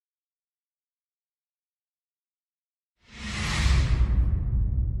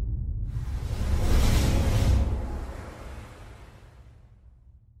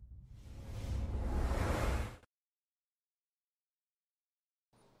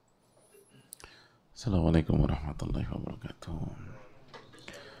Assalamualaikum warahmatullahi wabarakatuh.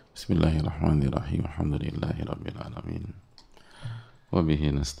 Bismillahirrahmanirrahim. Alhamdulillahi rabbil alamin. Wa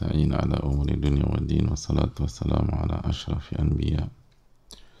bihi nasta'in ala umuri dunya wa din. Wassalatu wassalamu ala ashrafi anbiya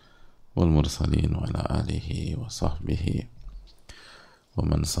wal mursalin wa ala alihi wa sahbihi wa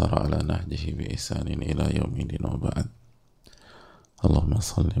man sara ala nahjihi bi ihsanin ila yaumidin wa ba'd. Allahumma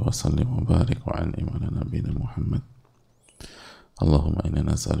salli wa sallim wa barik wa an'im ala nabiyina Muhammad. Allahumma inna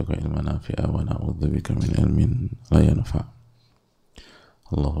nas'aluka ilman nafi'a wa na'udzubika min ilmin la yanfa'.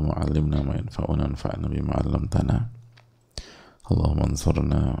 Allahumma 'allimna ma yanfa'una wanfa'na bima 'allamtana. Allahumma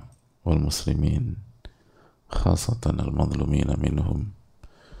ansurna wal muslimin khasatan al madhlumina minhum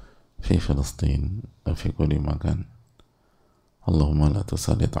fi Filistin wa fi kulli makan. Allahumma la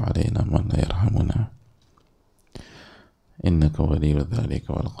tusallit 'alaina man la yarhamuna. Innaka waliyyu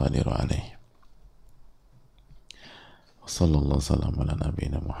dzalika wal qadiru 'alaihi. Sallallahu salam ala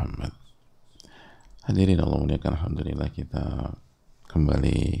nabiyina Muhammad. Hadirin Allah muliakan, alhamdulillah kita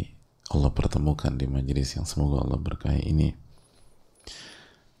kembali Allah pertemukan di majelis yang semoga Allah berkahi ini,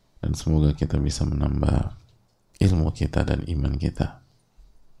 dan semoga kita bisa menambah ilmu kita dan iman kita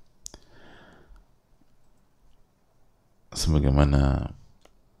sebagaimana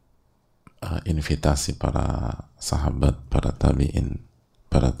invitasi para sahabat, para tabi'in,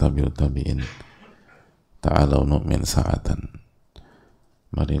 para tabi'ut tabi'in. Ta'alau nu'min sa'atan,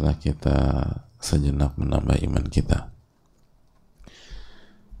 marilah kita sejenak menambah iman kita,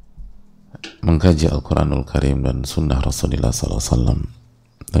 mengkaji Al-Quranul Karim dan Sunnah Rasulullah SAW,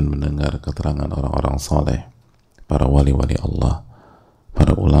 dan mendengar keterangan orang-orang soleh, para wali-wali Allah,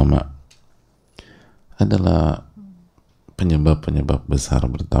 para ulama, adalah penyebab-penyebab besar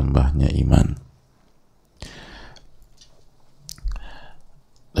bertambahnya iman.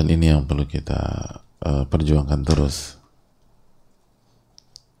 Dan ini yang perlu kita perjuangkan terus.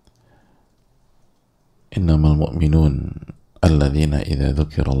 Innamal mu'minun alladzina idza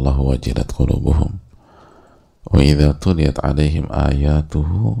dzukirallahu wajilat qulubuhum wa idza tuliyat 'alaihim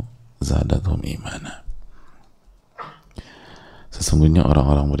ayatuhu zadatuhum imana. Sesungguhnya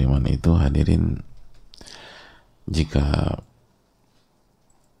orang-orang beriman itu, hadirin, jika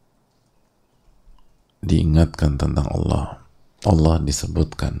diingatkan tentang Allah, Allah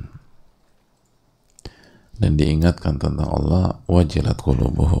disebutkan dan diingatkan tentang Allah, wajilat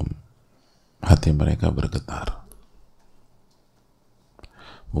qulubuhum, hati mereka bergetar,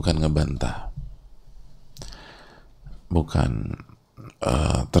 bukan ngebantah, bukan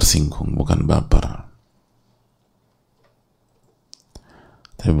tersinggung, bukan baper.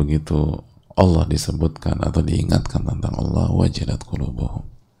 Tapi begitu Allah disebutkan atau diingatkan tentang Allah, wajilat qulubuhum.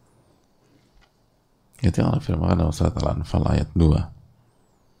 Itu yang Allah firman dalam surat Al-Anfal ayat 2.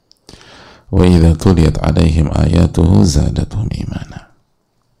 Wa idza tuliyat 'alaihim ayatuhu zadatuhum imana.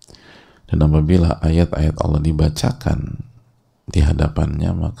 Dan apabila ayat-ayat Allah dibacakan di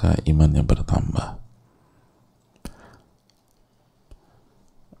hadapannya, maka imannya bertambah.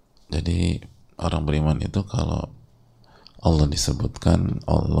 Jadi orang beriman itu kalau Allah disebutkan,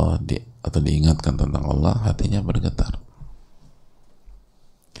 atau diingatkan tentang Allah, hatinya bergetar.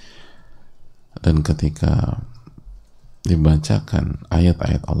 Dan ketika dibacakan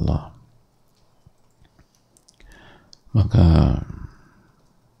ayat-ayat Allah, maka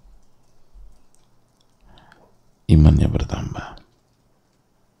imannya bertambah.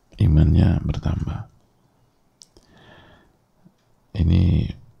 Imannya bertambah.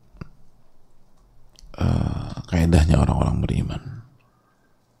 Ini kaidahnya orang-orang beriman.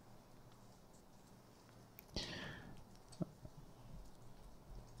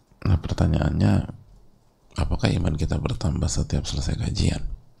 Nah, pertanyaannya, apakah iman kita bertambah setiap selesai kajian?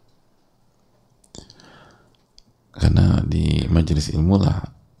 Karena di majelis ilmu lah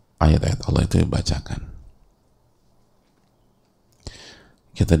ayat-ayat Allah itu dibacakan.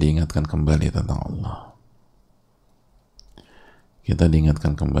 Kita diingatkan kembali tentang Allah. Kita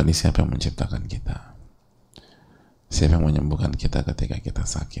diingatkan kembali siapa yang menciptakan kita, siapa yang menyembuhkan kita ketika kita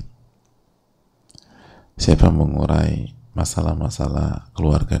sakit, siapa yang mengurai masalah-masalah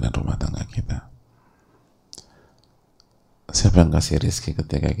keluarga dan rumah tangga kita, siapa yang kasih rizki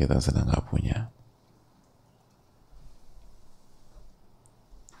ketika kita sedang gak punya.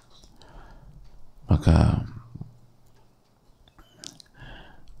 Maka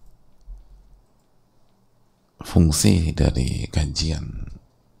fungsi dari kajian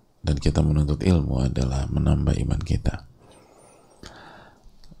dan kita menuntut ilmu adalah menambah iman kita.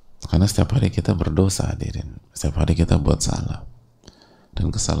 Karena setiap hari kita berdosa, hadirin. Setiap hari kita buat salah,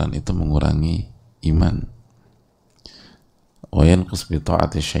 dan kesalahan itu mengurangi iman. Wa yanqus bi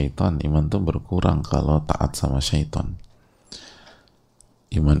ta'ati syaitan, iman itu berkurang kalau taat sama syaitan.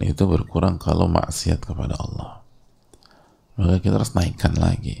 iman itu berkurang kalau maksiat kepada Allah. Maka kita harus naikkan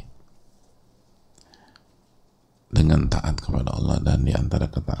lagi dengan taat kepada Allah, dan di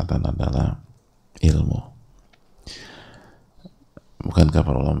antara ketaatan adalah ilmu. Bukankah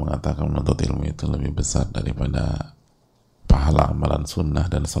para ulama mengatakan menuntut ilmu itu lebih besar daripada pahala amalan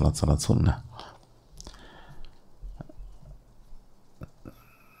sunnah dan salat-salat sunnah?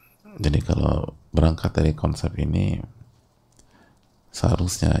 Jadi kalau berangkat dari konsep ini,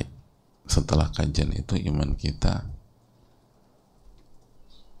 seharusnya setelah kajian itu iman kita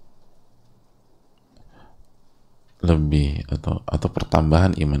lebih, atau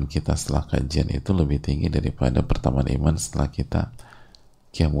pertambahan iman kita setelah kajian itu lebih tinggi daripada pertambahan iman setelah kita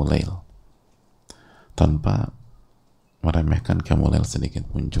qiyamul lail, tanpa meremehkan qiyamul lail sedikit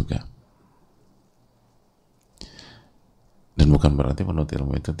pun juga. Dan bukan berarti penuntut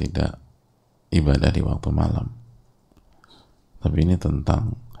ilmu itu tidak ibadah di waktu malam, tapi ini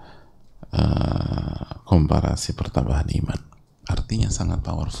tentang komparasi pertambahan iman. Artinya sangat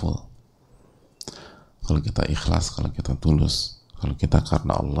powerful. Kalau kita ikhlas, kalau kita tulus, kalau kita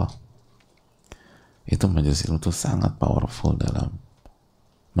karena Allah, itu majelis ilmu itu sangat powerful dalam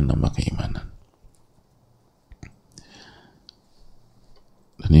menambah keimanan.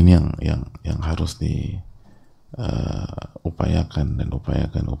 Dan ini yang harus upayakan.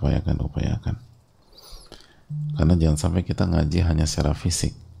 Karena jangan sampai kita ngaji hanya secara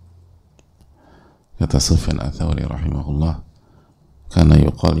fisik. Kata Sufyan Ats-Tsauri rahimahullah, kana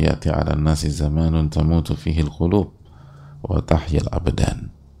yuqal ya'ti 'ala an-nasi zamanun tamutu fihi al-qulub wa tahya al-abdan.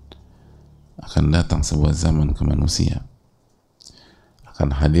 Akan datang sebuah zaman ke manusia,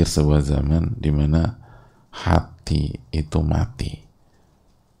 akan hadir sebuah zaman di mana hati itu mati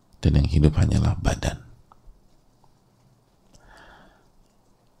dan yang hidup hanyalah badan.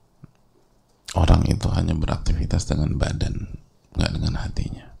 Orang itu hanya beraktivitas dengan badan, nggak dengan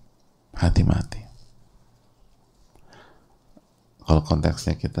hatinya. Hati mati. Kalau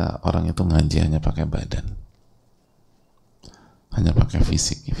konteksnya kita, orang itu ngaji hanya pakai badan, hanya pakai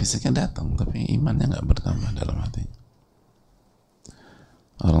fisik. Fisiknya datang, tapi imannya nggak bertambah dalam hatinya.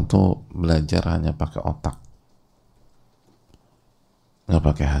 Orang tuh belajar hanya pakai otak, nggak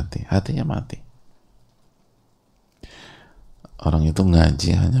pakai hati. Hatinya mati. Orang itu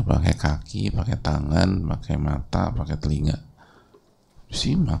ngaji hanya pakai kaki, pakai tangan, pakai mata, pakai telinga.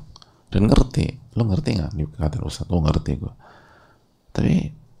 Simak dan ngerti. Lo ngerti nggak? Kata Ustadz, lo ngerti gue. Tapi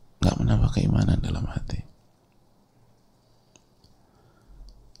nggak menambah keimanan dalam hati.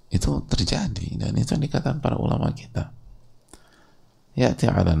 Itu terjadi, dan itu yang dikatakan para ulama kita. Ya'ti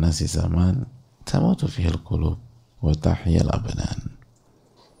 'ala nasi zaman tamutu fihi al-qulub wa tahya al-abdan.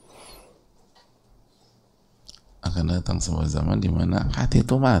 Akan datang sebuah zaman di mana hati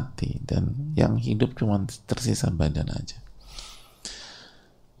itu mati dan yang hidup cuma tersisa badan aja.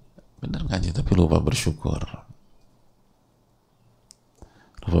 Benar ngaji tapi lupa bersyukur.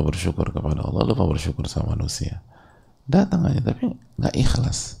 Lupa bersyukur kepada Allah, lupa bersyukur sama manusia. Datang aja tapi nggak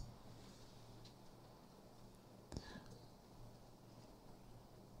ikhlas.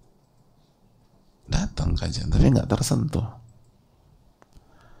 Datang kajian tapi nggak tersentuh.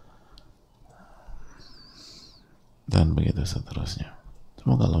 Dan begitu seterusnya.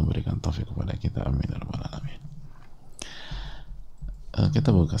 Semoga Allah memberikan taufik kepada kita. Amin ya rabbal alamin.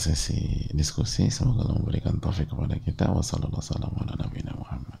 Kita buka sesi diskusi. Semoga Allah memberikan taufik kepada kita. Wassalamualaikum warahmatullahi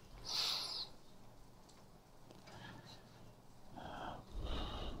wabarakatuh.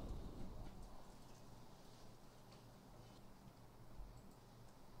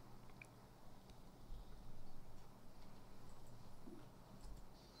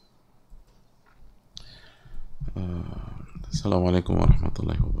 Assalamualaikum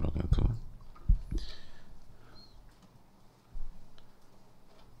warahmatullahi wabarakatuh.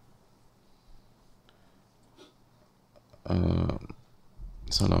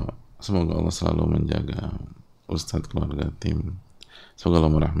 Semoga Allah selalu menjaga Ustadz, keluarga, tim. Semoga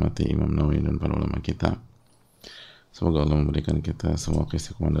Allah merahmati Imam Nawawi dan para ulama kita. Semoga Allah memberikan kita semua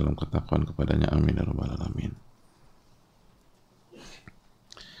keistiqomahan dalam ketakwaan kepadanya. Amin ya rabbal alamin.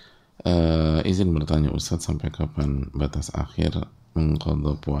 Izin bertanya Ustadz, sampai kapan batas akhir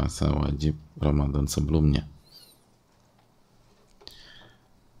mengqadha puasa wajib Ramadan sebelumnya?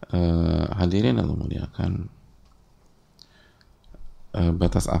 Hadirin Allah muliakan,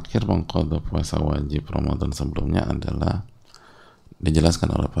 batas akhir mengqadha puasa wajib Ramadan sebelumnya adalah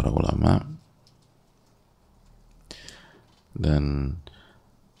dijelaskan oleh para ulama dan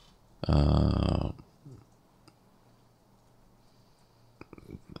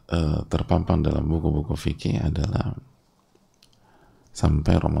terpampang dalam buku-buku fikih adalah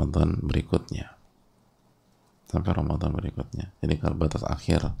sampai Ramadan berikutnya. sampai Ramadan berikutnya. Jadi kalau batas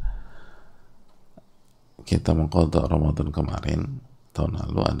akhir kita mengqadha Ramadan kemarin tahun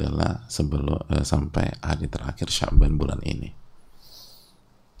lalu adalah sebelum sampai hari terakhir Sya'ban bulan ini.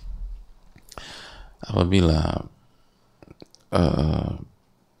 Apabila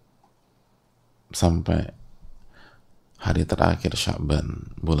sampai hari terakhir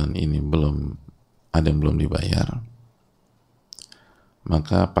Sya'ban bulan ini belum ada yang belum dibayar,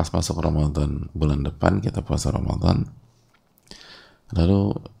 maka pas masuk Ramadan bulan depan kita puasa Ramadan,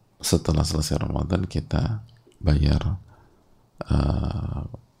 lalu setelah selesai Ramadan kita bayar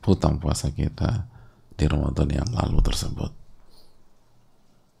hutang puasa kita di Ramadan yang lalu tersebut.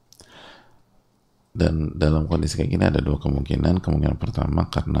 Dan dalam kondisi kayak gini ada dua kemungkinan. Kemungkinan pertama,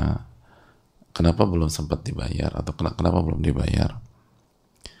 karena kenapa belum sempat dibayar atau kenapa belum dibayar.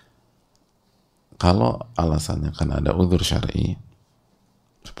 Kalau alasannya karena ada uzur syar'i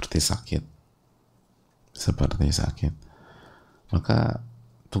seperti sakit, maka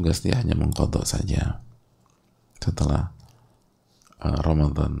tugas dia hanya mengqadha saja setelah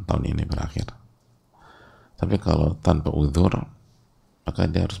Ramadan tahun ini berakhir. Tapi kalau tanpa uzur, maka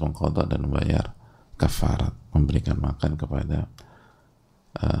dia harus mengqadha dan membayar kafarat, memberikan makan kepada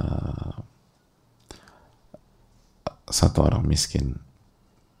satu orang miskin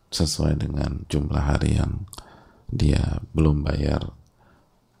sesuai dengan jumlah hari yang dia belum bayar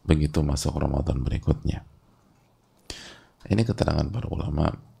begitu masuk Ramadan berikutnya. Ini keterangan para ulama.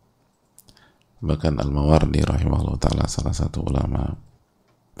 Bahkan Al-Mawardi rahimahullah ta'ala, salah satu ulama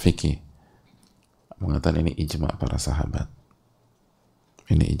fikih, mengatakan ini ijma' para sahabat.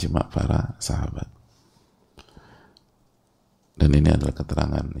 Ini ijma' para sahabat. Dan ini adalah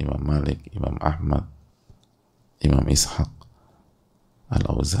keterangan Imam Malik, Imam Ahmad, Imam Ishaq,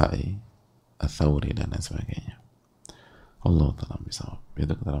 Al-Auza'i, Al-Thawri, dan lain sebagainya. Allah ta'ala bisawab.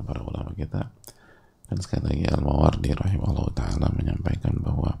 Itu keterangan para ulama kita. Dan sekali lagi Al-Mawardi rahimahullah ta'ala menyampaikan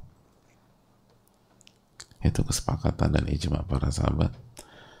bahwa itu kesepakatan dan ijma' para sahabat,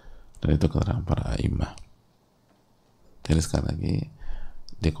 dan itu keterangan para a'imah. Jadi sekali lagi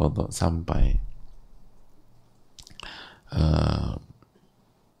diqadha sampai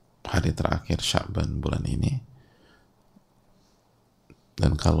hari terakhir Sya'ban bulan ini.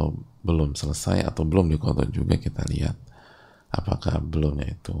 Dan kalau belum selesai atau belum diqadha juga, kita lihat apakah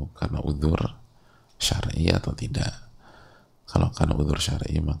belumnya itu karena uzur syar'i atau tidak. Kalau karena uzur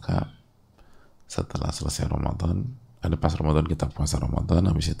syar'i, maka setelah selesai Ramadan, ada pas Ramadan kita puasa Ramadan,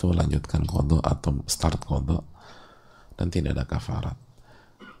 habis itu lanjutkan qadha atau start qadha dan tidak ada kafarat.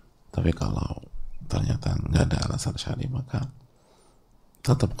 Tapi kalau ternyata nggak ada alasan syar'i, maka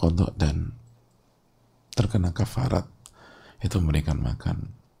tetap qadha dan terkena kafarat, itu memberikan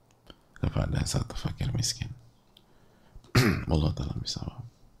makan kepada satu fakir miskin. Allah ta'ala bisawab.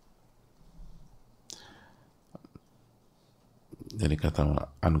 Jadi kata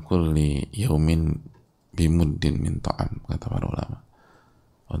an kulli yaumin bimuddin min ta'am, kata para ulama.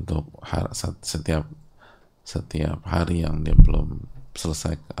 Untuk setiap hari yang dia belum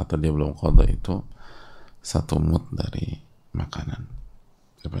selesai atau dia belum qadha, itu satu mud dari makanan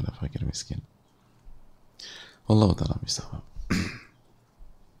kepada fakir miskin. Allah ta'ala bisawab.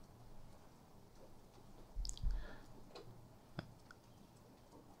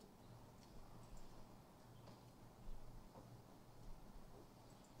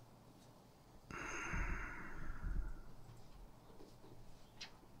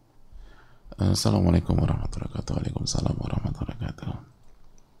 Assalamualaikum warahmatullahi wabarakatuh. Waalaikumsalam warahmatullahi wabarakatuh.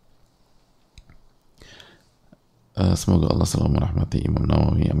 Semoga Allah selalu merahmati Imam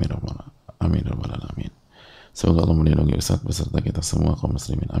Nawawi, amin rabbal alamin. Semoga Allah melindungi Ustadz beserta kita semua kaum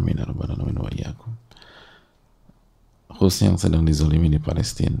muslimin, amin rabbal alamin wa iyyakum. Khususnya yang sedang dizalimi di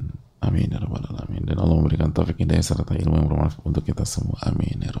Palestina, amin rabbal alamin. Dan Allah memberikan taufik hidayah serta ilmu yang bermanfaat untuk kita semua,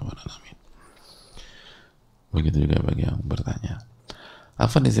 amin rabbal alamin. Begitu juga bagi yang bertanya.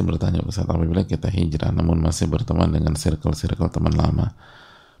 Apa di sini bertanya, Ustaz, apabila kita hijrah namun masih berteman dengan circle-circle teman lama,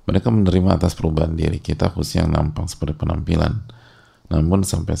 mereka menerima atas perubahan diri kita khusus yang nampak seperti penampilan, namun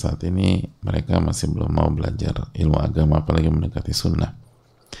sampai saat ini mereka masih belum mau belajar ilmu agama apalagi mendekati sunnah.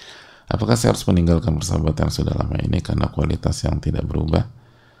 Apakah saya harus meninggalkan persahabatan yang sudah lama ini karena kualitas yang tidak berubah,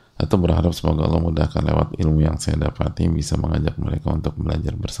 atau berharap semoga Allah mudahkan lewat ilmu yang saya dapati bisa mengajak mereka untuk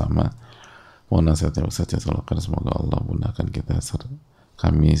belajar bersama? Mohon nasihatnya Ustaz, semoga Allah mudahkan kita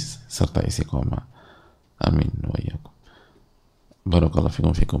kami serta istiqomah, amin wa iyyakum.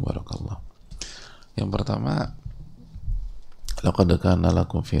 Barakallahu fikum barakallah. Yang pertama, laqad kana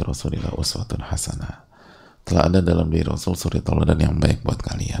lakum fi Rasulillah uswatun hasanah. Telah ada dalam diri Rasul suri tauladan yang baik buat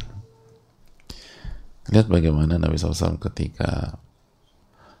kalian. Lihat bagaimana Nabi SAW ketika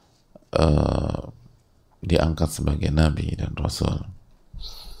diangkat sebagai nabi dan rasul,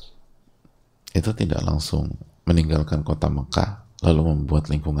 itu tidak langsung meninggalkan kota Mekah lalu membuat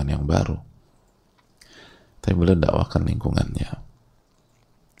lingkungan yang baru, tapi beliau dakwahkan lingkungannya.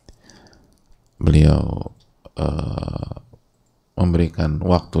 Beliau memberikan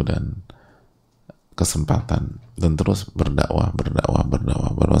waktu dan kesempatan dan terus berdakwah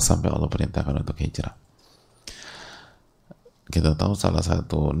sampai Allah perintahkan untuk hijrah. Kita tahu salah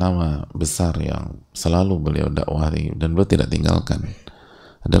satu nama besar yang selalu beliau dakwahi dan beliau tidak tinggalkan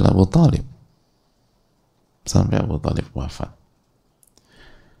adalah Abu Talib sampai Abu Talib wafat.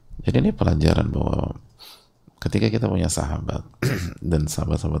 Jadi ini pelajaran bahwa ketika kita punya sahabat dan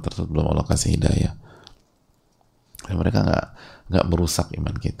sahabat-sahabat tersebut belum Allah kasih hidayah, dan mereka nggak merusak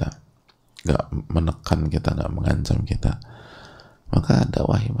iman kita, nggak menekan kita, nggak mengancam kita, maka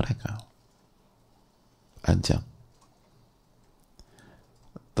dakwahi mereka, ajak,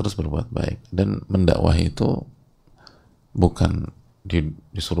 terus berbuat baik. Dan mendakwahi itu bukan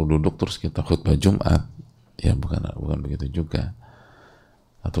disuruh duduk terus kita khutbah Jumat, ya bukan begitu juga,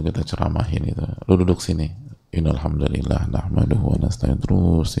 atau kita ceramahin itu, lu duduk sini, innalhamdulillah nahmaduhu wa nasta'in,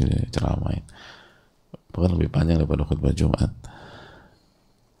 terus ceramahin, bukan lebih panjang daripada khutbah Jumat.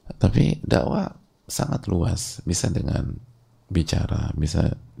 Tapi dakwah sangat luas, bisa dengan bicara, bisa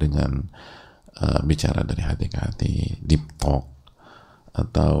dengan bicara dari hati ke hati, deep talk,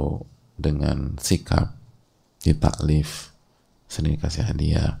 atau dengan sikap di taklif, seni kasih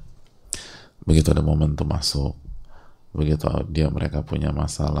hadiah. Begitu ada momentum masuk, begitu mereka punya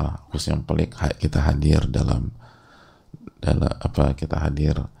masalah khusus yang pelik, kita hadir kita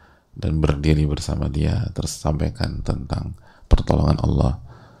hadir dan berdiri bersama dia, terus sampaikan tentang pertolongan Allah,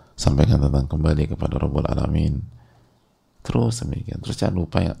 sampaikan tentang kembali kepada Rabbul Alamin, terus demikian. Terus jangan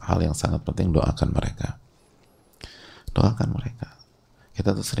lupa hal yang sangat penting, doakan mereka.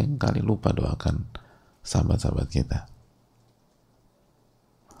 Kita tuh sering kali lupa doakan sahabat-sahabat kita.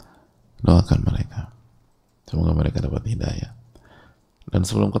 Doakan mereka, semoga mereka dapat hidayah. Dan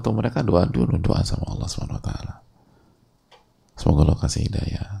sebelum ketemu mereka, doa sama Allah SWT. Semoga Allah kasih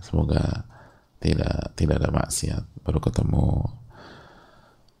hidayah, semoga tidak ada maksiat, baru ketemu.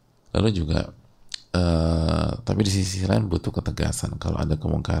 Lalu juga tapi di sisi lain butuh ketegasan. Kalau ada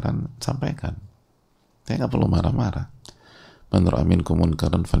kemungkaran, sampaikan. Saya nggak perlu marah-marah. Man ra'a minkum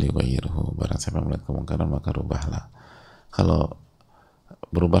munkaran falyughayyirhu. Barang siapa melihat kemungkaran, maka rubahlah. Kalau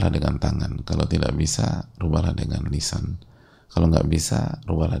berubahlah dengan tangan, kalau tidak bisa, rubahlah dengan lisan, kalau nggak bisa,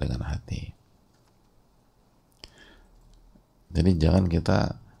 rubahlah dengan hati. Jadi jangan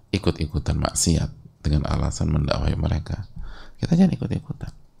kita ikut-ikutan maksiat dengan alasan mendakwahi mereka. Kita jangan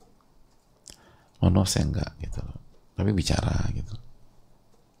ikut-ikutan. Mohon maaf saya enggak gitu loh, tapi bicara gitu,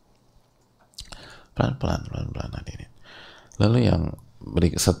 pelan-pelan hadirin. Lalu yang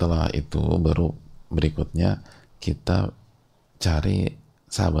setelah itu baru berikutnya kita cari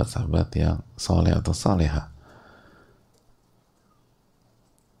sahabat-sahabat yang soleh atau soleha.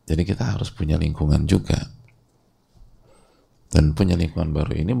 Jadi kita harus punya lingkungan juga, dan punya lingkungan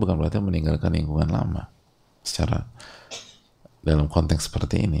baru ini bukan berarti meninggalkan lingkungan lama. Secara dalam konteks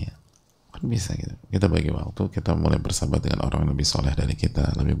seperti ini kan bisa gitu. Kita bagi waktu, kita mulai bersahabat dengan orang yang lebih soleh dari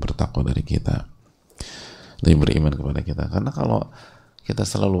kita, lebih bertakwa dari kita, lebih beriman kepada kita. Karena kalau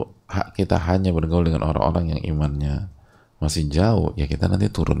kita hanya bergaul dengan orang-orang yang imannya masih jauh, ya kita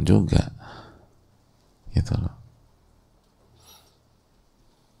nanti turun juga gitu loh.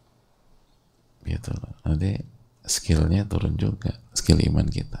 Nanti skillnya turun juga, skill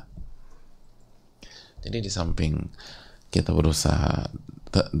iman kita. Jadi di samping kita berusaha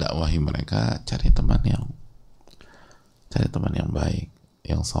dakwahi mereka, cari teman yang baik,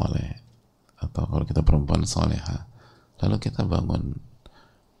 yang soleh, atau kalau kita perempuan soleha, lalu kita bangun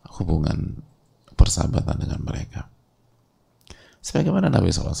hubungan persahabatan dengan mereka. Sebagaimana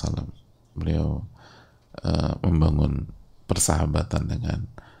Nabi SAW, beliau membangun persahabatan dengan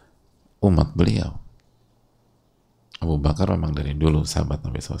umat beliau. Abu Bakar memang dari dulu sahabat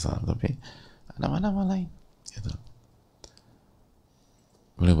Nabi SAW, tapi nama-nama lain gitu.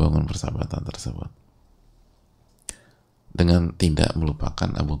 Beliau bangun persahabatan tersebut dengan tidak melupakan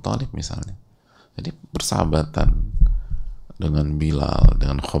Abu Talib misalnya. Jadi persahabatan dengan Bilal,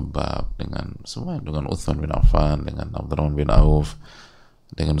 dengan Khobab, dengan semua, dengan Utsman bin Affan, dengan Abdurrahman bin Auf,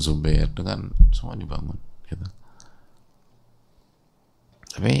 dengan Zubair, dengan semua dibangun gitu.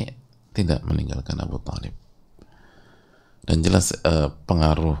 Tapi tidak meninggalkan Abu Talib. Dan jelas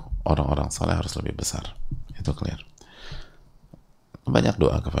pengaruh orang-orang saleh harus lebih besar, itu clear. Banyak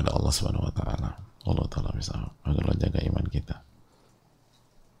doa kepada Allah Subhanahu wa taala. Allah taala bisa agar Allah jaga iman kita.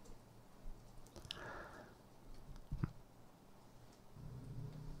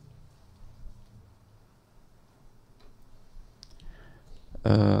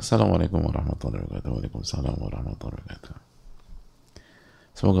 Assalamualaikum warahmatullahi wabarakatuh. Waalaikumsalam warahmatullahi wabarakatuh.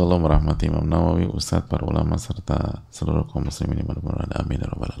 Semoga Allah merahmati Imam Nawawi, Ustadz, para ulama, serta seluruh kaum muslimin dimanapun berada. Amin ya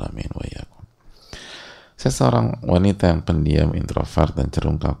rabbal alamin wa iyyakum. Saya seorang wanita yang pendiam, introvert, dan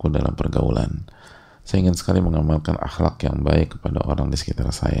cenderung kaku dalam pergaulan. Saya ingin sekali mengamalkan akhlak yang baik kepada orang di sekitar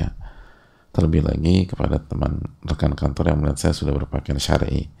saya. Terlebih lagi kepada teman rekan kantor yang melihat saya sudah berpakaian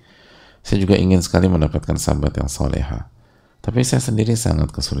syar'i. Saya juga ingin sekali mendapatkan sahabat yang soleha. Tapi saya sendiri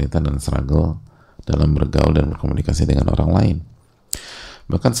sangat kesulitan dan struggle dalam bergaul dan berkomunikasi dengan orang lain.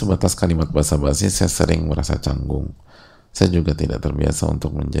 Bahkan sebatas kalimat basa-basi saya sering merasa canggung. Saya juga tidak terbiasa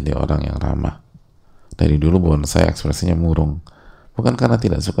untuk menjadi orang yang ramah. Dari dulu bawaan saya ekspresinya murung. Bukan karena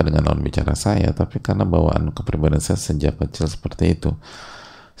tidak suka dengan lawan bicara saya, tapi karena bawaan kepribadian saya sejak kecil seperti itu.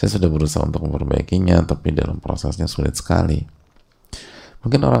 Saya sudah berusaha untuk memperbaikinya, tapi dalam prosesnya sulit sekali.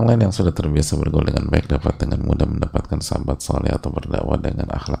 Mungkin orang lain yang sudah terbiasa bergaul dengan baik dapat dengan mudah mendapatkan sahabat soleh atau berdakwah dengan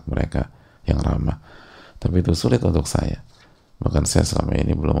akhlak mereka yang ramah. Tapi itu sulit untuk saya. Bahkan saya selama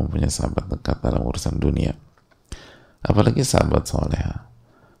ini belum mempunyai sahabat dekat dalam urusan dunia. Apalagi sahabat soleh.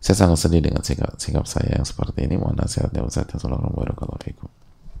 Saya sangat sedih dengan sikap saya yang seperti ini. Mohon nasihatnya Ustadz. Barakallahu fikum.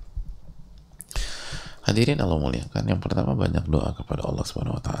 Hadirin Allah muliakan. Yang pertama, banyak doa kepada Allah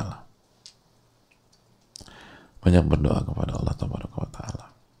Subhanahu wa taala. Banyak berdoa kepada Allah Tabaraka wa taala.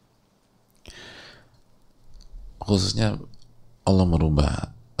 Khususnya Allah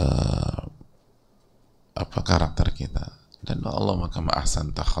merubah karakter kita. Dan Allah maka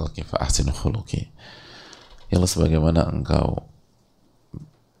ahsanta khalqi fa ahsin khuluqi. Ya Allah, sebagaimana engkau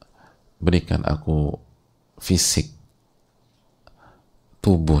berikan aku fisik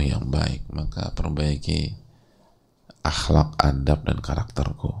tubuh yang baik, maka perbaiki akhlak, adab, dan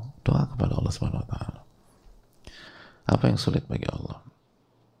karakterku. Doa kepada Allah Subhanahu wa taala. Apa yang sulit bagi Allah?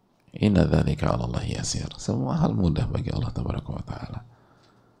 Inna dzalika 'ala Allah yasir. Semua hal mudah bagi Allah Tabaraka wa taala.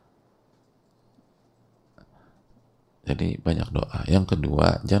 Jadi banyak doa. Yang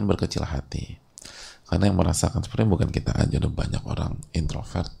kedua, jangan berkecil hati. Karena yang merasakan sebenarnya bukan kita aja, ada banyak orang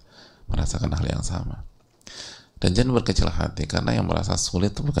introvert merasakan hal yang sama. Dan jangan berkecil hati karena yang merasa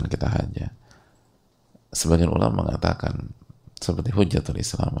sulit itu bukan kita aja. Sebagian ulama mengatakan seperti Hujjatul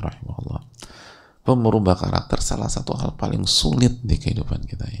Islam rahimahullah, merubah karakter salah satu hal paling sulit di kehidupan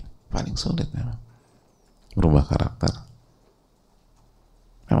kita ini. Paling sulit memang. Merubah karakter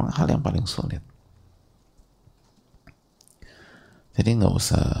memang hal yang paling sulit. Jadi nggak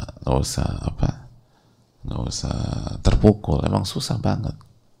usah terpukul. Emang susah banget,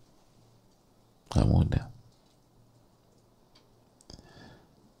 nggak mudah.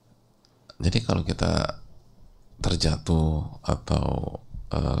 Jadi kalau kita terjatuh atau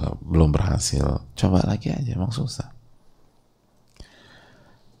belum berhasil, coba lagi aja. Emang susah.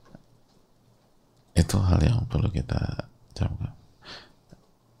 Itu hal yang perlu kita coba.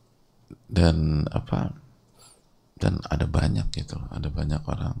 Dan ada banyak gitu, ada banyak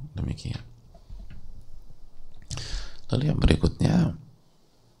orang demikian. Lalu yang berikutnya,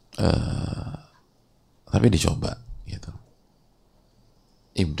 tapi dicoba gitu.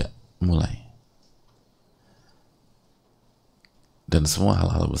 Ibda, mulai. Dan semua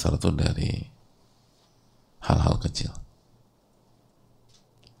hal-hal besar itu dari hal-hal kecil.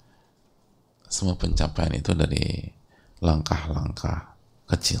 Semua pencapaian itu dari langkah-langkah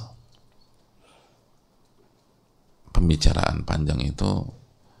kecil. Pembicaraan panjang itu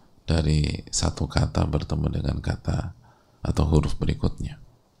dari satu kata bertemu dengan kata atau huruf berikutnya.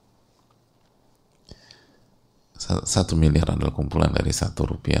 1 miliar adalah kumpulan dari 1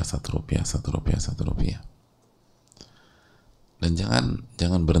 rupiah, 1 rupiah, 1 rupiah, 1 rupiah. Dan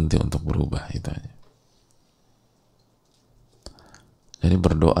jangan berhenti untuk berubah, itu aja. Jadi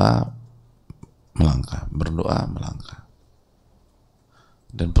berdoa melangkah.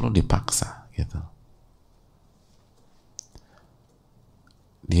 Dan perlu dipaksa gitu.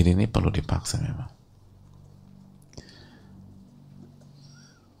 Diri ini perlu dipaksa memang.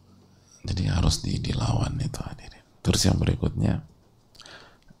 Jadi harus dilawan itu, hadirin. Terus yang berikutnya,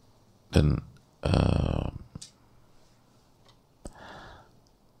 dan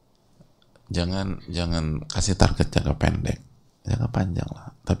jangan kasih target jangka pendek, jangka panjang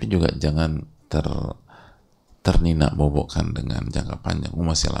lah. Tapi juga jangan terninak bobokkan dengan jangka panjang.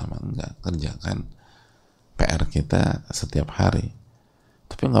 Masih lama, enggak. Kerjakan PR kita setiap hari.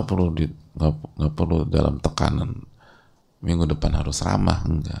 Tapi nggak perlu dalam tekanan minggu depan harus ramah,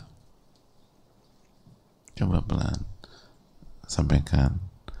 enggak. Coba pelan sampaikan.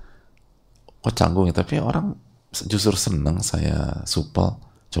 Kok canggung ya? Tapi orang justru senang saya supel.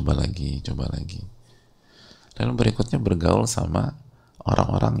 Coba lagi. Lalu berikutnya bergaul sama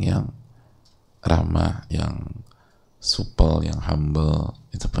orang-orang yang ramah, yang supel, yang humble,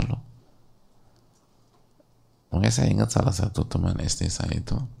 itu perlu. Makanya saya ingat salah satu teman SD saya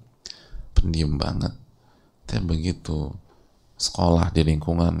itu pendiam banget. Tapi begitu sekolah di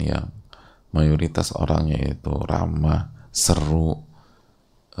lingkungan yang mayoritas orangnya itu ramah, seru,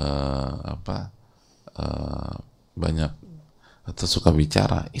 banyak atau suka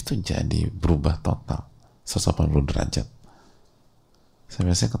bicara, itu jadi berubah total 180 derajat. Saya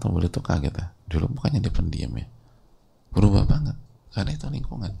biasanya ketemu beliau tuh kaget ya, dulu bukannya dia pendiam ya, berubah banget karena itu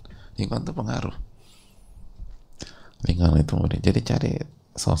lingkungan tuh pengaruh, lingkungan itu mudah. Jadi cari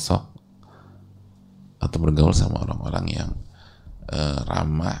sosok atau bergaul sama orang-orang yang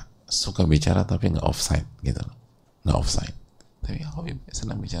ramah, suka bicara tapi nggak offside gitu loh, nggak offside, tapi hobi,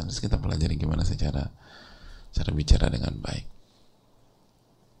 senang bicara. Terus kita pelajari gimana cara bicara dengan baik.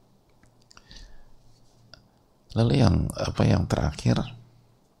 Lalu yang terakhir,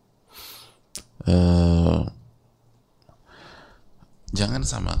 jangan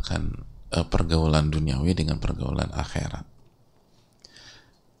samakan pergaulan duniawi dengan pergaulan akhirat.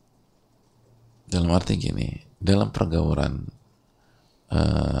 Dalam arti gini, dalam pergaulan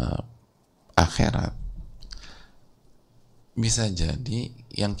akhirat bisa jadi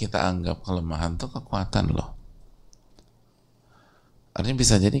yang kita anggap kelemahan tuh kekuatan loh. Artinya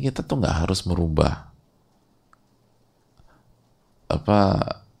bisa jadi kita tuh nggak harus merubah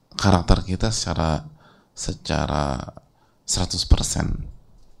karakter kita secara 100%.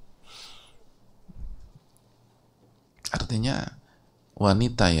 Artinya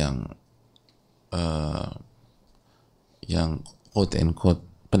wanita yang quote and quote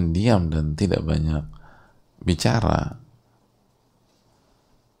pendiam dan tidak banyak bicara,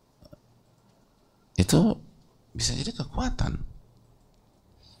 itu bisa jadi kekuatan,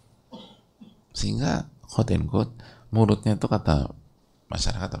 sehingga quote and quote mulutnya itu, kata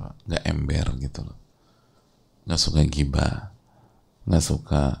masyarakat apa, nggak ember gitu loh, nggak suka gibah, nggak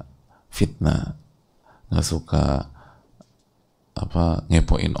suka fitnah, nggak suka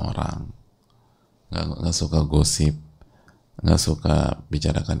ngepoin orang, nggak suka gosip, nggak suka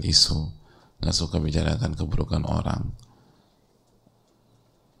bicarakan isu, nggak suka bicarakan keburukan orang.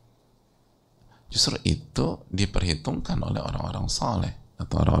 Justru itu diperhitungkan oleh orang-orang soleh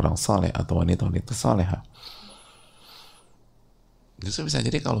atau orang-orang soleh atau wanita-wanita soleha. Justru bisa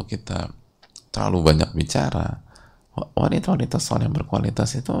jadi kalau kita terlalu banyak bicara, wanita-wanita soleh yang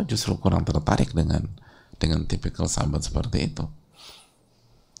berkualitas itu justru kurang tertarik dengan tipikal sahabat seperti itu.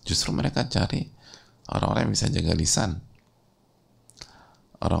 Justru mereka cari orang-orang yang bisa jaga lisan,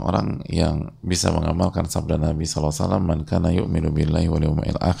 orang-orang yang bisa mengamalkan sabda Nabi SAW, man kana yu'minu billahi wal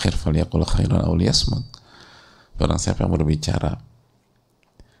yawmil akhir falyaqul khairan aw liyasmut. Barang siapa yang berbicara,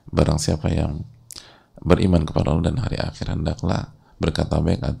 barang siapa yang beriman kepada Allah dan hari akhir, hendaklah berkata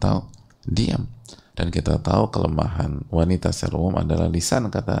baik atau diam. Dan kita tahu kelemahan wanita secara umum adalah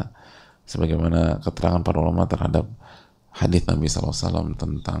lisan, kata sebagaimana keterangan para ulama terhadap hadis Nabi SAW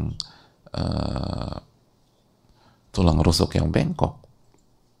tentang tulang rusuk yang bengkok.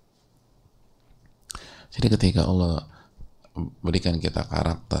 Jadi ketika Allah berikan kita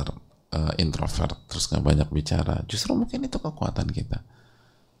karakter introvert, terus gak banyak bicara, justru mungkin itu kekuatan kita.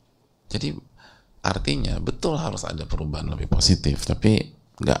 Jadi artinya betul harus ada perubahan lebih positif, tapi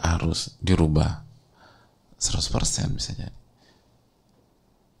gak harus dirubah 100% bisa jadi.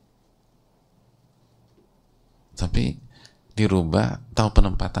 Tapi dirubah, tahu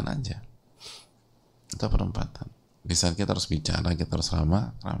penempatan aja. Tahu penempatan. Di saat kita harus bicara, kita harus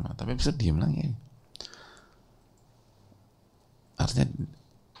ramah, tapi bisa diem lagi. Artinya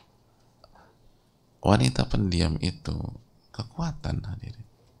wanita pendiam itu kekuatan, hadirin.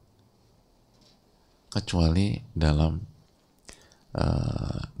 Kecuali dalam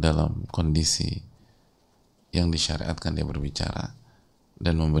kondisi yang disyariatkan dia berbicara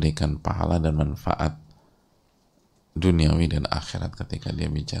dan memberikan pahala dan manfaat duniawi dan akhirat ketika dia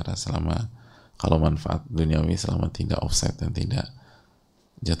bicara, kalau manfaat duniawi selama tidak offset dan tidak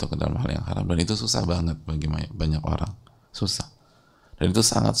jatuh ke dalam hal yang haram. Dan itu susah banget bagi banyak orang, susah. Dan itu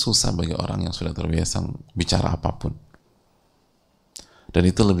sangat susah bagi orang yang sudah terbiasa bicara apapun. Dan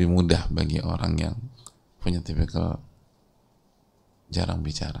itu lebih mudah bagi orang yang punya tipikal jarang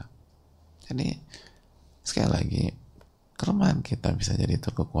bicara. Jadi sekali lagi, kelemahan kita bisa jadi itu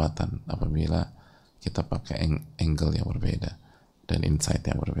kekuatan apabila kita pakai angle yang berbeda dan insight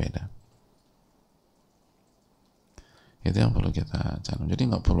yang berbeda. Itu yang perlu kita canum. Jadi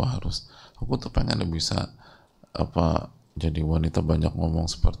nggak perlu harus, aku tuh pengen bisa jadi wanita banyak ngomong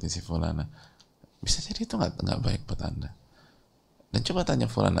seperti si fulana. Bisa jadi itu nggak baik buat Anda. Dan coba tanya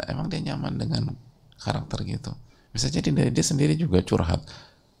fulana, emang dia nyaman dengan karakter gitu? Bisa jadi dari dia sendiri juga curhat,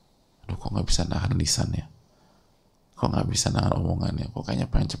 aduh kok nggak bisa nahan lisan ya, kok nggak bisa nahan omongannya, kok kayaknya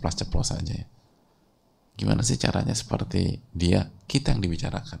pengen ceplas-ceplos aja ya. Gimana sih caranya seperti dia? Kita yang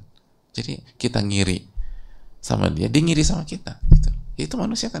dibicarakan. Jadi kita ngiri sama dia ngiri sama kita. Gitu. Itu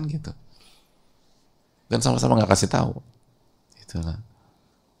manusia kan gitu. Dan sama-sama nggak kasih tahu. Itulah.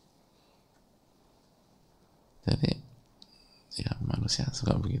 Jadi ya manusia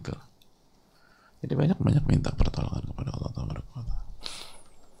suka begitu. Jadi banyak minta pertolongan kepada Allah Taala.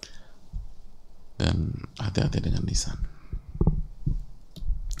 Dan hati-hati dengan lisan.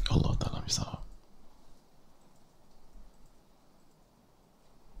 Allah Ta'ala bisa.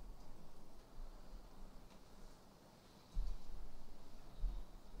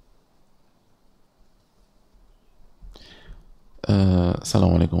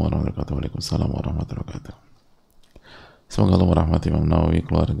 Assalamualaikum warahmatullahi wabarakatuh. Waalaikumsalam warahmatullahi wabarakatuh. Semoga Allah merahmati Imam Nawawi,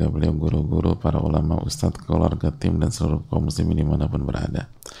 keluarga beliau, guru-guru, para ulama, ustadz, keluarga, tim, dan seluruh kaum muslimin dimanapun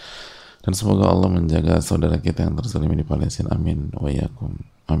berada. Dan semoga Allah menjaga saudara kita yang terzalimi di Palestina. Amin wa iyyakum.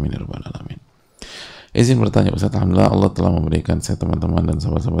 Amin ya rabbal alamin. Izin bertanya Ustaz, alhamdulillah Allah telah memberikan saya teman-teman dan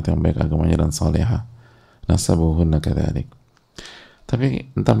sahabat-sahabat yang baik agamanya dan salihah. Nasabuhunna kadzalik. Tapi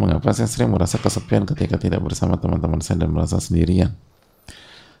entah mengapa saya sering merasa kesepian ketika tidak bersama teman-teman saya dan merasa sendirian.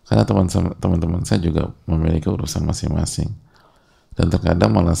 Karena teman-teman saya juga memiliki urusan masing-masing. Dan terkadang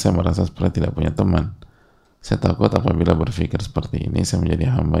malah saya merasa seperti tidak punya teman. Saya takut apabila berpikir seperti ini, saya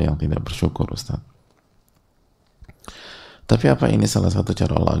menjadi hamba yang tidak bersyukur, Ustaz. Tapi apa ini salah satu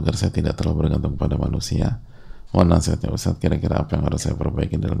cara Allah agar saya tidak terlalu bergantung pada manusia? Mohon nasihatnya, Ustaz. Kira-kira apa yang harus saya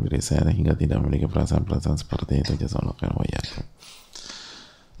perbaiki dalam diri saya hingga tidak memiliki perasaan-perasaan seperti itu? Jazakallahu khairan wa iyyakum.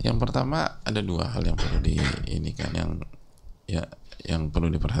 Yang pertama, ada dua hal yang perlu yang perlu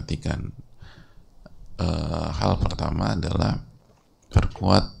diperhatikan. Hal pertama adalah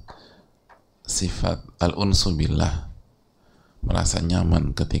perkuat sifat al-unsu billah, merasa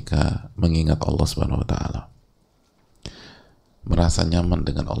nyaman ketika mengingat Allah Subhanahu wa taala, merasa nyaman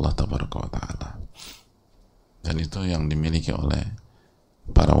dengan Allah Tabaraka wa taala. Dan itu yang dimiliki oleh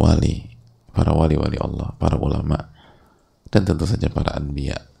para wali Allah, para ulama, dan tentu saja para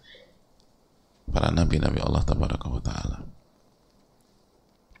anbiya, para nabi-nabi Allah Tabaraka wa taala.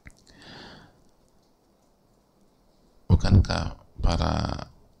 Bukankah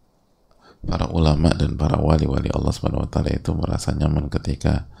para ulama dan para wali-wali Allah Subhanahu wa taala itu merasa nyaman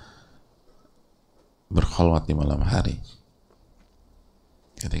ketika berkhalwat di malam hari,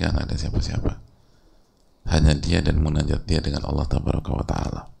 ketika nggak ada siapa-siapa, hanya dia dan munajat dia dengan Allah Tabaraka wa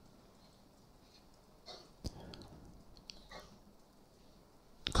taala.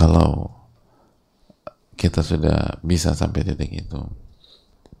 Kalau kita sudah bisa sampai titik itu,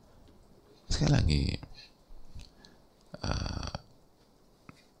 sekali lagi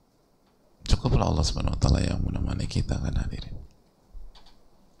cukuplah Allah Subhanahu wa taala yang menemani kita, kan hadirin.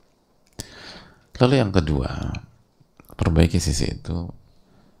 Lalu yang kedua, perbaiki sisi itu.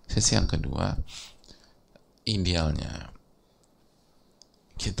 Sisi yang kedua, idealnya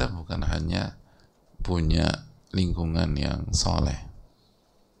kita bukan hanya punya lingkungan yang soleh,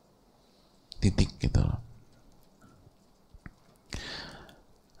 titik gitu loh,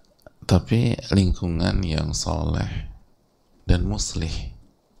 tapi lingkungan yang soleh dan muslih,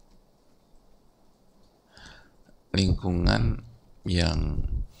 lingkungan yang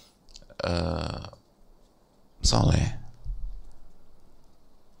soleh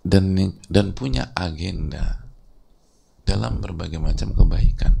dan punya agenda dalam berbagai macam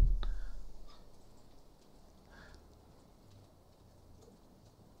kebaikan,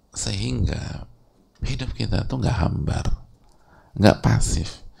 sehingga hidup kita tuh nggak hambar, nggak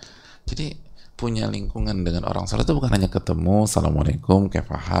pasif. Jadi punya lingkungan dengan orang soleh itu bukan hanya ketemu, assalamualaikum,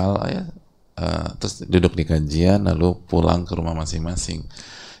 kefahal, ya, terus duduk di kajian lalu pulang ke rumah masing-masing.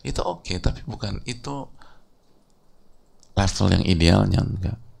 Itu oke, tapi bukan itu level yang idealnya.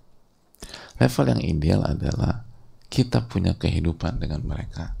 Enggak. Level yang ideal adalah kita punya kehidupan dengan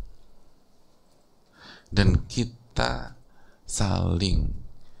mereka dan kita saling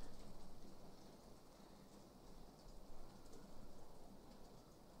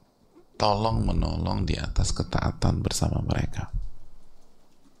tolong menolong di atas ketaatan bersama mereka.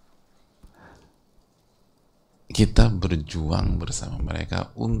 Kita berjuang bersama mereka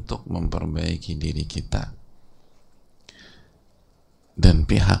untuk memperbaiki diri kita dan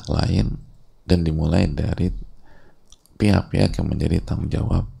pihak lain, dan dimulai dari pihak-pihak yang menjadi tanggung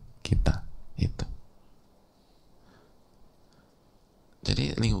jawab kita itu.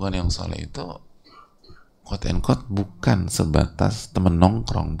 Jadi lingkungan yang soleh itu quote and quote bukan sebatas temen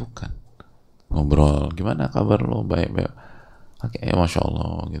nongkrong, bukan. Ngobrol, gimana kabar lo, baik-baik, oke, masya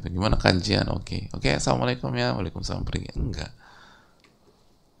Allah gitu, gimana kajian, oke, assalamualaikum ya, waalaikumsalam, pergi, enggak.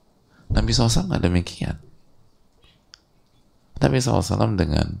 Nabi SAW nggak demikian. Nabi SAW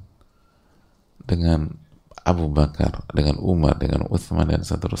dengan Abu Bakar, dengan Umar, dengan Uthman dan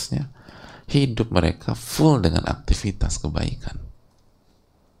seterusnya, hidup mereka full dengan aktivitas kebaikan.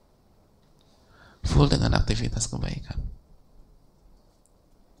 Full dengan aktivitas kebaikan.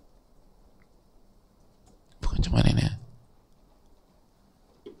 Bukan cuma ini ya.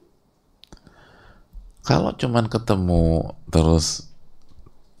 Kalau cuman ketemu terus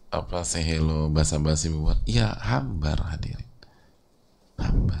apa say hello, basa-basi buat, ya hambar hadirin.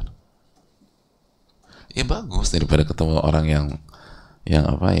 Hambar. Ya bagus daripada ketemu orang yang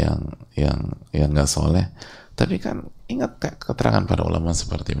nggak soleh. Tapi kan ingat keterangan para ulama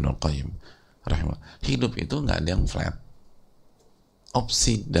seperti Ibnu Qayyim rahimahullah, hidup itu nggak ada yang flat.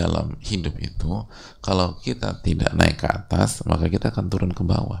 Opsi dalam hidup itu, kalau kita tidak naik ke atas, maka kita akan turun ke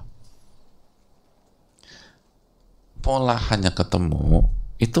bawah. Pola hanya ketemu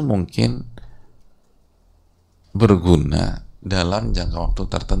itu mungkin berguna dalam jangka waktu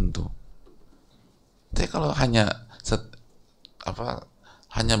tertentu. Tapi kalau hanya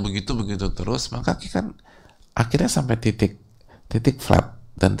begitu terus, maka kan akhirnya sampai titik flat,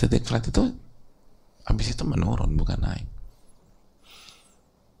 dan titik flat itu habis itu menurun, bukan naik.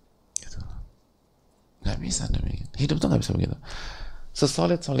 Gitu. Nggak bisa demikian. Hidup tuh nggak bisa begitu.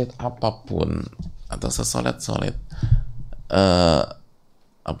 Sesolid apapun atau sesolid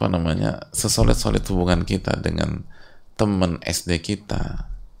sesolid hubungan kita dengan teman SD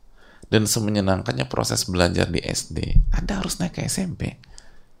kita, dan semenyenangkannya proses belajar di SD, Anda harus naik ke SMP.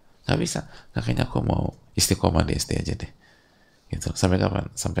 Nggak bisa. Nggak, kayaknya aku mau istiqomah di SD aja deh. Gitu. Sampai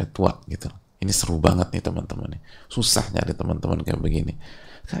kapan? Sampai tua gitu. Ini seru banget nih teman-teman nih. Susah nyari teman-teman kayak begini.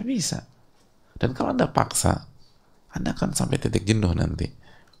 Nggak bisa. Dan kalau Anda paksa, Anda akan sampai titik jenuh nanti.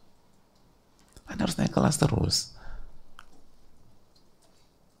 Anda harus naik kelas terus.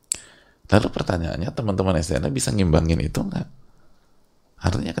 Lalu pertanyaannya, teman-teman SD Anda bisa ngimbangin itu nggak?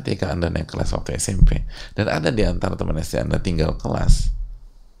 Artinya ketika Anda naik kelas waktu SMP, dan ada di antara teman SD Anda tinggal kelas,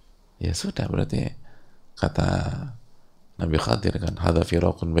 ya sudah, berarti kata Nabi Khadir kan, hadza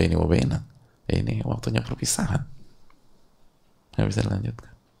firaqun baini wa bainak. Ini waktunya perpisahan. Nggak bisa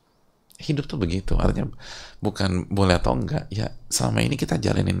dilanjutkan. Hidup tuh begitu. Artinya bukan boleh atau enggak. Ya selama ini kita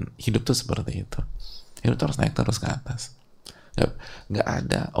jalanin hidup tuh seperti itu. Hidup tuh harus naik terus ke atas. Nggak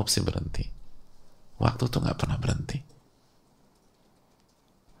ada opsi berhenti. Waktu tuh nggak pernah berhenti.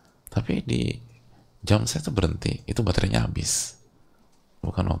 Tapi di jam saya tuh berhenti, itu baterainya habis.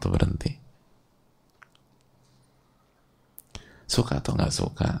 Bukan waktu berhenti. Suka atau nggak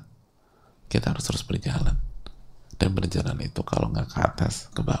suka, kita harus terus berjalan. Dan berjalan itu kalau nggak ke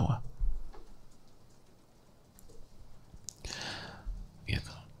atas, ke bawah.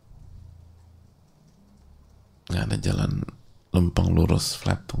 Gitu. Nggak ada jalan lempeng lurus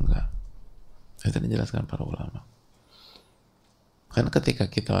flat tuh nggak. Itu dijelaskan para ulama. Kan ketika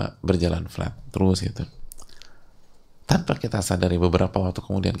kita berjalan flat terus gitu, tanpa kita sadari beberapa waktu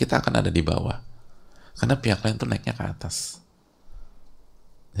kemudian kita akan ada di bawah, karena pihak lain tuh naiknya ke atas.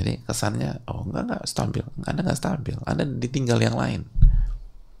 Jadi kesannya, oh enggak stabil, Anda nggak stabil, Anda ditinggal yang lain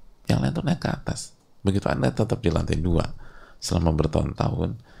tuh naik ke atas. Begitu Anda tetap di lantai 2 selama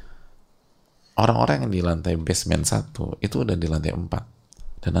bertahun-tahun, orang-orang yang di lantai basement 1 itu udah di lantai 4,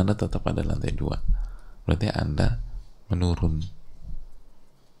 dan Anda tetap ada di lantai 2, berarti Anda menurun.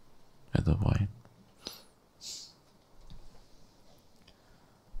 Itu poin.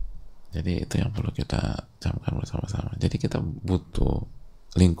 Jadi itu yang perlu kita camkan bersama-sama. Jadi kita butuh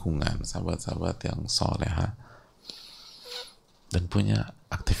lingkungan, sahabat-sahabat yang soleha dan punya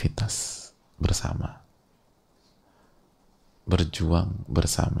aktivitas bersama, berjuang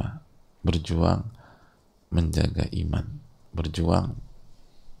bersama, berjuang menjaga iman, berjuang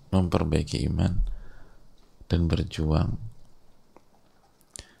memperbaiki iman, dan berjuang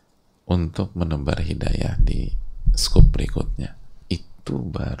untuk menebar hidayah di skup berikutnya. Itu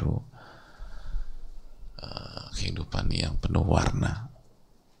baru kehidupan yang penuh warna.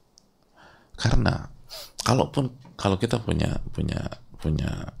 Karena kalau kita punya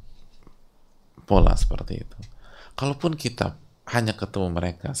pola seperti itu, kalaupun kita hanya ketemu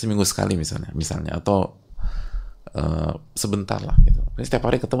mereka seminggu sekali misalnya atau sebentar lah gitu, setiap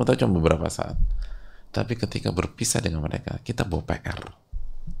hari ketemu tapi cuma beberapa saat, tapi ketika berpisah dengan mereka kita bawa PR,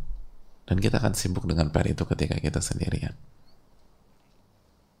 dan kita akan sibuk dengan PR itu ketika kita sendirian.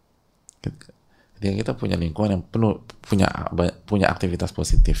 Ketika kita punya lingkungan yang penuh, punya aktivitas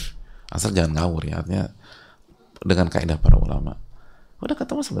positif, asal jangan ngawur ya, artinya dengan kaidah para ulama, udah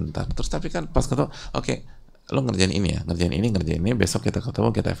ketemu sebentar terus, tapi kan pas ketemu, oke, lo ngerjain ini ya, ngerjain ini, besok kita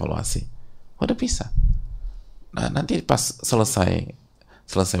ketemu, kita evaluasi, udah bisa. Nah nanti pas selesai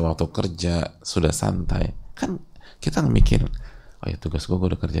waktu kerja, sudah santai, kan kita mikir oh ya tugas gue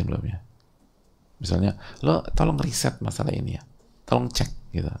udah kerjain belum ya. Misalnya, lo tolong riset masalah ini ya, tolong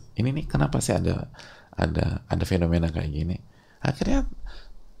cek gitu. Ini nih kenapa sih ada fenomena kayak gini. Akhirnya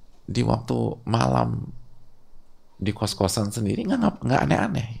di waktu malam di kos-kosan sendiri nggak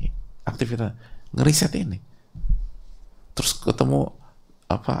aneh-aneh aktivitas ngeriset ini. Terus ketemu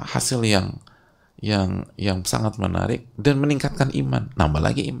hasil yang sangat menarik dan meningkatkan iman, nambah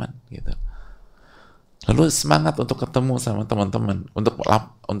lagi iman gitu. Lalu semangat untuk ketemu sama teman-teman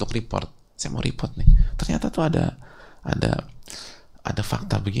untuk report. Saya mau report nih. Ternyata tuh ada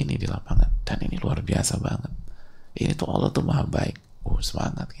fakta begini di lapangan dan ini luar biasa banget. Ini tuh Allah tuh maha baik.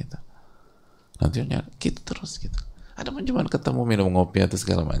 Semangat gitu. Nantinya gitu terus gitu. Ada pun cuma ketemu minum ngopi atau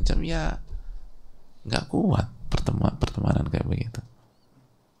segala macam, ya nggak kuat pertemanan kayak begitu.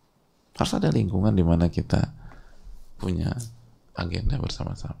 Harus ada lingkungan di mana kita punya agenda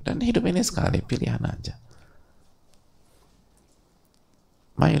bersama-sama. Dan hidup ini sekali, pilihan aja.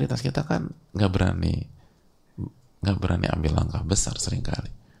 Mayoritas kita kan nggak berani ambil langkah besar seringkali.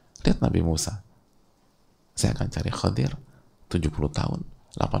 Lihat Nabi Musa. Saya akan cari Khadir 70 tahun,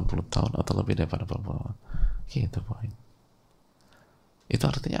 80 tahun, atau lebih daripada 40 tahun. Gitu poin. Itu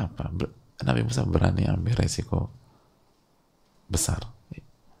artinya apa? Nabi Musa berani ambil resiko besar.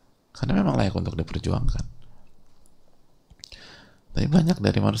 Karena memang layak untuk diperjuangkan. Tapi banyak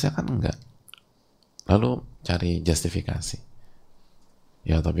dari manusia kan enggak. Lalu cari justifikasi.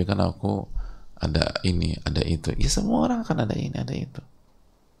 Ya tapi kan aku ada ini, ada itu. Ya semua orang akan ada ini, ada itu.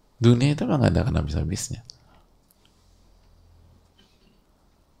 Dunia itu memang ada kan habis-habisnya.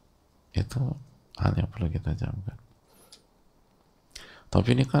 Itu hal yang perlu kita camkan. Tapi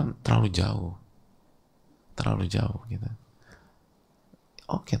ini kan terlalu jauh gitu.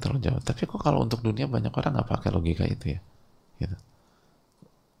 Oke, terlalu jauh. Tapi kok kalau untuk dunia banyak orang nggak pakai logika itu ya, gitu.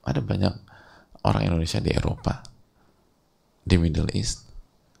 Ada banyak orang Indonesia di Eropa, di Middle East,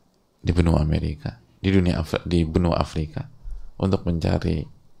 di benua Amerika, di benua Afrika untuk mencari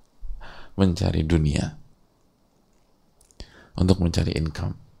dunia, untuk mencari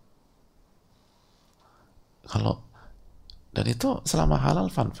income. Dan itu selama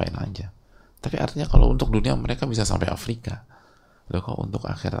halal fine aja. Tapi artinya kalau untuk dunia mereka bisa sampai Afrika. Loh kok untuk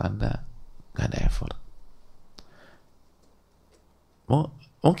akhirat Anda gak ada effort?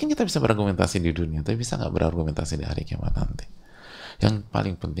 Mungkin kita bisa berargumentasi di dunia, tapi bisa gak berargumentasi di hari kiamat nanti? Yang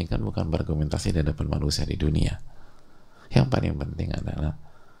paling penting kan bukan berargumentasi di hadapan manusia di dunia. Yang paling penting adalah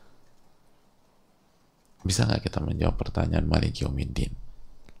bisa gak kita menjawab pertanyaan Malik Yaumiddin?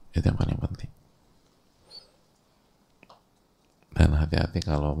 Itu yang paling penting. Dan hati-hati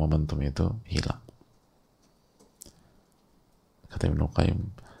kalau momentum itu hilang. Kata Ibnu Qayyim,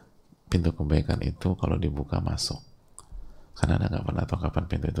 pintu kebaikan itu kalau dibuka masuk. Karena Anda nggak pernah tahu kapan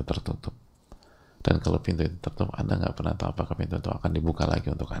pintu itu tertutup. Dan kalau pintu itu tertutup, Anda nggak pernah tahu apakah pintu itu akan dibuka lagi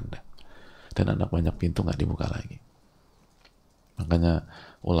untuk Anda. Dan Anda banyak pintu nggak dibuka lagi. Makanya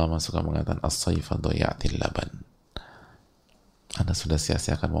ulama suka mengatakan as-sayfa doya'til laban. Anda sudah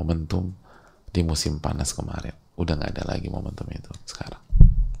sia-siakan momentum di musim panas kemarin. Udah nggak ada lagi momentum itu sekarang.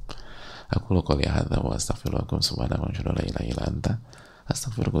 Aku lu qouli hadza wa astaghfirullakum subhanahu wa ta'ala la ilaha illa anta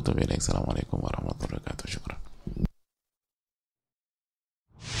astaghfiruka wa atubu ilaik. Assalamualaikum warahmatullahi wabarakatuh.